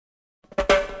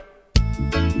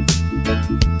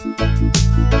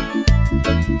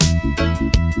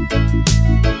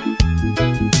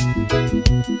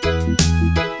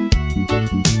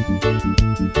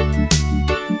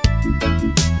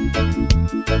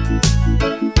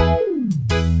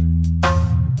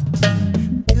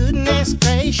Goodness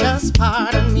gracious,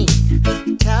 pardon me.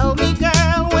 Tell me,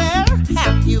 girl, where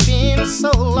have you been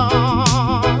so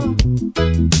long?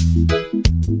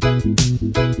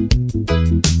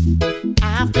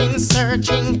 I've been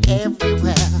searching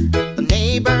everywhere. The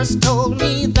neighbors told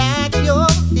me that you're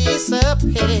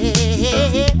disappeared.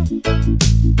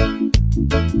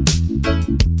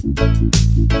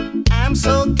 I'm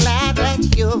so glad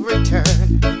that you've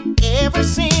returned. Ever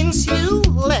since you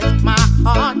left, my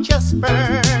heart just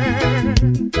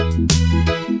burned.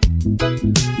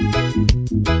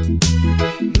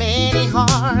 Many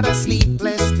hard and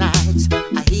sleepless nights.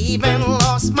 I even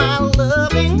lost my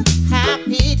loving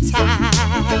appetite.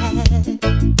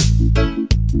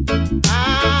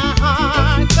 My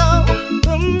heart go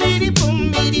boom biddy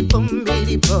boom biddy boom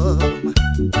biddy boom.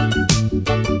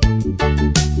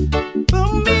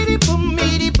 Boom biddy boom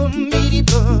biddy boom biddy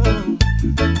boom.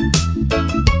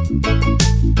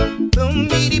 Boom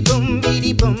biddy boom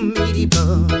biddy boom biddy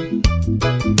boom.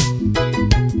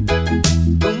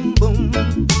 Boom boom.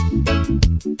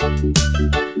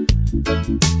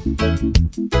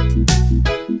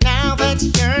 Now that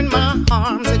you're in my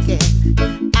arms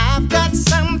again, I've got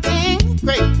something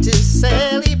great to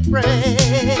celebrate.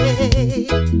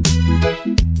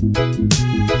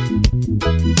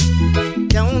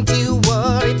 Don't you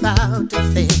worry about a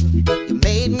thing. You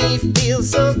made me feel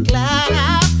so glad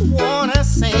I wanna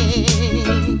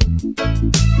sing.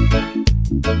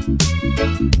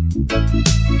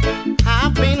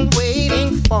 I've been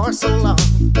waiting for so long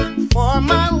for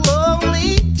my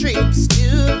lonely dreams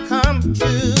to come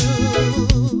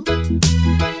true.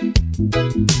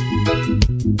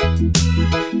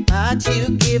 But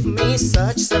you give me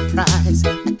such surprise.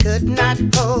 I could not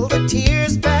hold the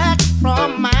tears back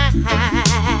from my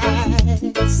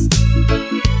eyes.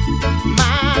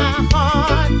 My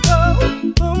heart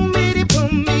goes boom biddy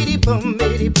boom biddy boom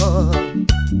biddy boom.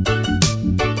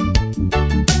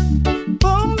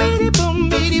 Boom biddy boom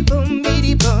biddy boom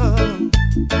biddy boom.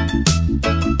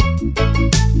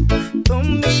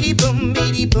 Boom biddy boom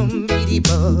biddy boom biddy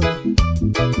boom.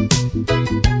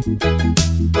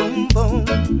 Boom boom.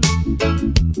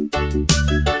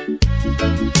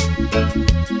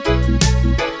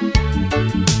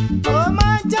 Oh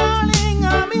my darling,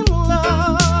 I'm in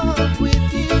love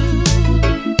with you.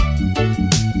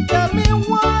 Tell me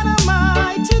what am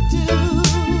I to do?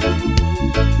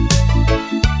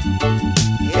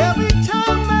 Every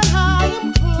time that I am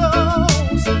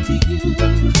close to you,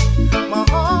 my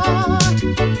heart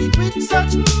beats with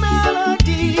such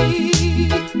melody.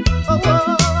 Oh,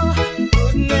 oh,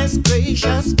 goodness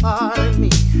gracious, pardon me.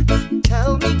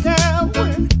 Tell me, girl,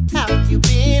 where have you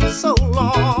been so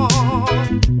long?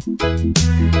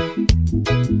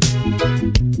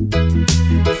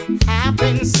 I've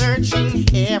been searching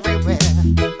everywhere.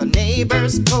 The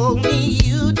neighbors told me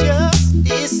you just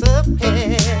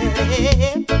disappeared.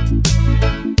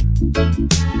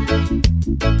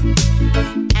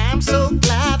 I'm so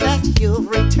glad that you've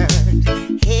returned.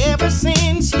 Ever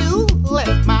since you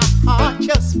left, my heart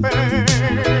just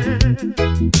burned.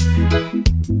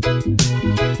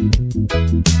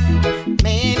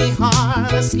 Many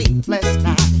hard and sleepless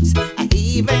nights. I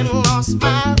even lost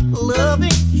my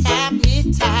loving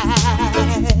appetite.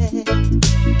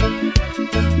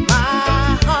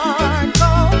 My heart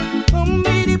goes boom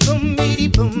biddy boom biddy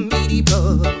boom biddy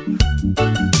boom.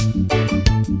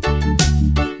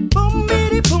 Boom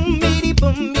biddy boom biddy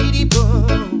boom biddy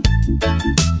boom.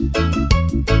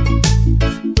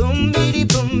 Boom biddy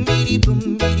boom biddy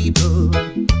boom biddy boom.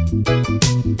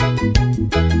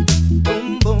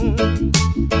 Boom boom.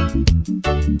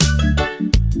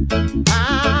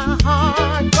 My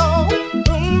heart goes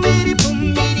boom biddy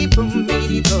boom biddy boom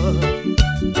biddy boom.